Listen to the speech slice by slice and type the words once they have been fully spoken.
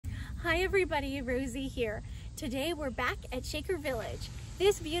Hi everybody, Rosie here. Today we're back at Shaker Village.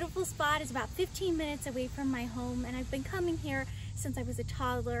 This beautiful spot is about 15 minutes away from my home and I've been coming here since I was a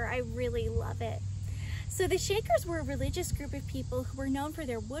toddler. I really love it. So the Shakers were a religious group of people who were known for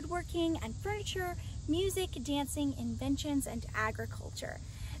their woodworking and furniture, music, dancing, inventions, and agriculture.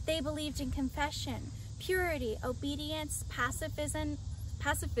 They believed in confession, purity, obedience, pacifism,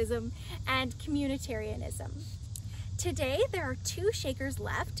 and communitarianism. Today there are 2 Shakers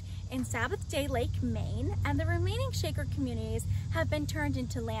left in Sabbath Day Lake, Maine, and the remaining Shaker communities have been turned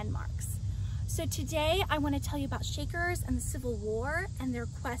into landmarks. So today I want to tell you about Shakers and the Civil War and their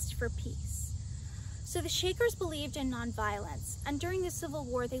quest for peace. So the Shakers believed in nonviolence, and during the Civil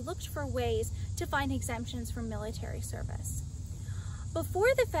War they looked for ways to find exemptions from military service. Before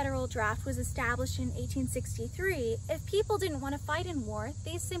the federal draft was established in 1863, if people didn't want to fight in war,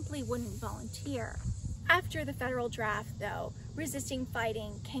 they simply wouldn't volunteer. After the federal draft, though, resisting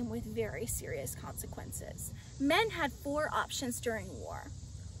fighting came with very serious consequences. Men had 4 options during war.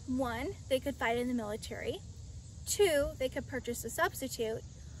 1, they could fight in the military. 2, they could purchase a substitute.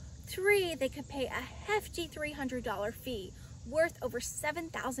 3, they could pay a hefty $300 fee, worth over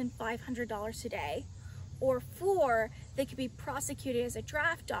 $7,500 today. Or 4, they could be prosecuted as a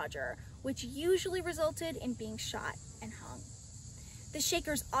draft dodger, which usually resulted in being shot and hung. The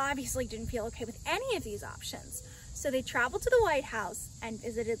Shakers obviously didn't feel okay with any of these options, so they traveled to the White House and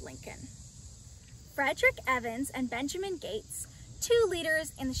visited Lincoln. Frederick Evans and Benjamin Gates, 2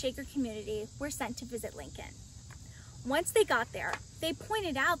 leaders in the Shaker community, were sent to visit Lincoln. Once they got there, they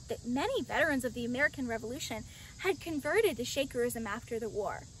pointed out that many veterans of the American Revolution had converted to Shakerism after the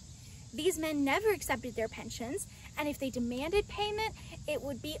war. These men never accepted their pensions, and if they demanded payment, it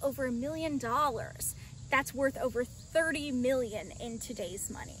would be over $1 million. That's worth over $30 million in today's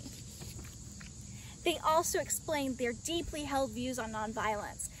money. They also explained their deeply held views on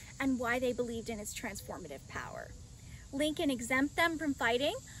nonviolence and why they believed in its transformative power. Lincoln exempted them from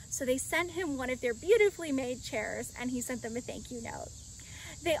fighting, so they sent him one of their beautifully made chairs and he sent them a thank you note.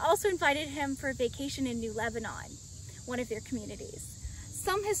 They also invited him for a vacation in New Lebanon, one of their communities.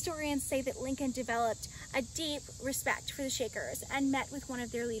 Some historians say that Lincoln developed a deep respect for the Shakers and met with one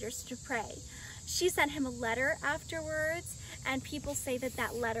of their leaders to pray. She sent him a letter afterwards, and people say that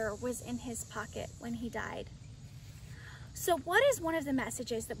that letter was in his pocket when he died. So what is one of the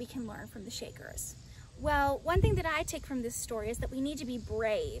messages that we can learn from the Shakers? Well, one thing that I take from this story is that we need to be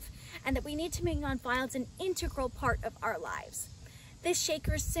brave and that we need to make nonviolence an integral part of our lives. The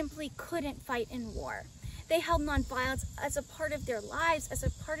Shakers simply couldn't fight in war. They held nonviolence as a part of their lives, as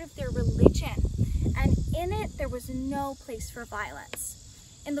a part of their religion, and in it there was no place for violence.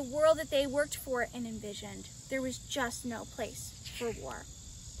 In the world that they worked for and envisioned, there was just no place for war.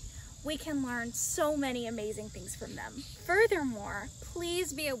 We can learn so many amazing things from them. Furthermore,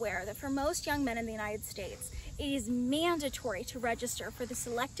 please be aware that for most young men in the United States, it is mandatory to register for the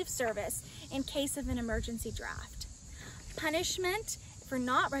Selective Service in case of an emergency draft. Punishment for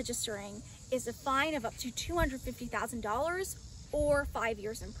not registering is a fine of up to $250,000 or 5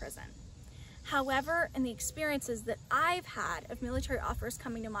 years in prison. However, in the experiences that I've had of military offers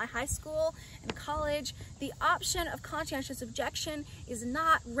coming to my high school and college, the option of conscientious objection is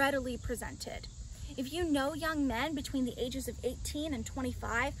not readily presented. If you know young men between the ages of 18 and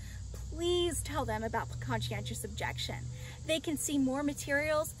 25, please tell them about conscientious objection. They can see more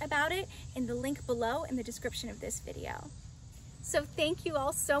materials about it in the link below in the description of this video. So thank you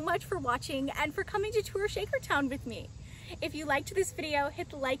all so much for watching and for coming to tour Shakertown with me. If you liked this video,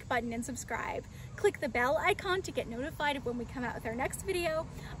 hit the like button and subscribe. Click the bell icon to get notified of when we come out with our next video.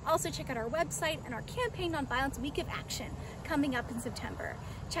 Also check out our website and our Campaign Nonviolence Week of Action coming up in September.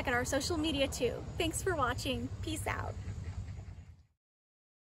 Check out our social media too. Thanks for watching. Peace out.